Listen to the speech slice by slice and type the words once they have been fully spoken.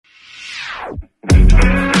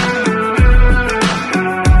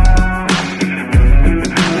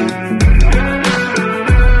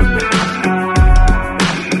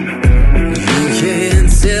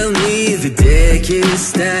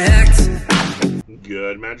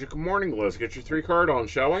Good magical morning. Let's get your 3 card on,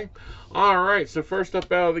 shall we? Alright, so first up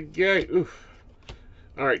out of the gate. Oof.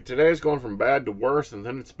 Alright, today's going from bad to worse, and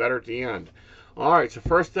then it's better at the end. Alright, so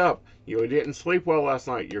first up, you didn't sleep well last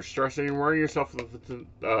night. You're stressing and worrying yourself with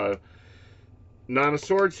the Nine of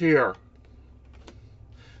Swords here.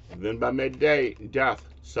 And then by midday, death,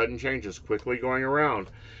 sudden changes quickly going around.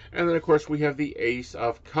 And then, of course, we have the Ace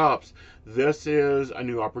of Cups. This is a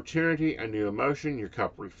new opportunity, a new emotion. Your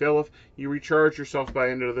cup refilleth. You recharge yourself by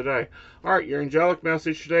the end of the day. All right, your angelic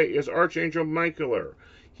message today is Archangel Michael.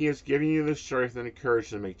 He is giving you the strength and the courage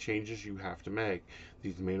to make changes you have to make.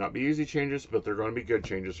 These may not be easy changes, but they're going to be good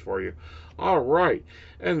changes for you. All right,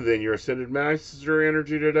 and then your Ascended Master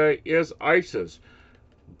energy today is Isis.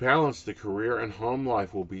 Balance the career and home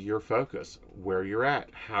life will be your focus. Where you're at,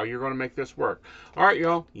 how you're going to make this work. All right,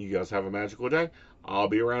 y'all. You guys have a magical day. I'll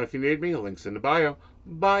be around if you need me. Links in the bio.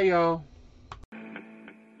 Bye, y'all.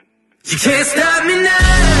 You can't stop me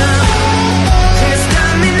now.